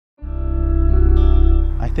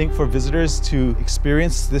think for visitors to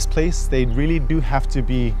experience this place, they really do have to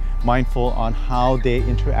be mindful on how they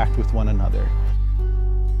interact with one another.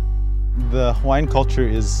 The Hawaiian culture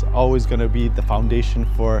is always going to be the foundation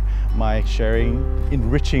for my sharing.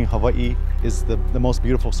 Enriching Hawaii is the most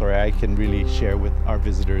beautiful story I can really share with our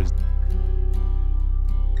visitors.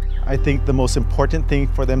 I think the most important thing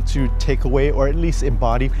for them to take away, or at least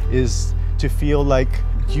embody, is to feel like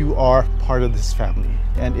you are part of this family.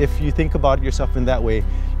 And if you think about yourself in that way,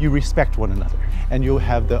 you respect one another, and you'll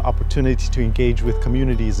have the opportunity to engage with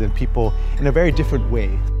communities and people in a very different way.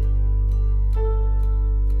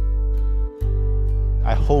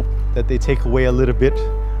 I hope that they take away a little bit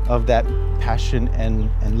of that passion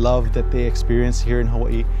and love that they experience here in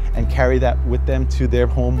Hawaii and carry that with them to their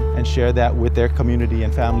home and share that with their community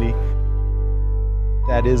and family.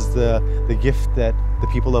 That is the gift that the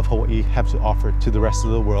people of Hawaii have to offer to the rest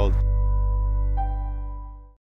of the world.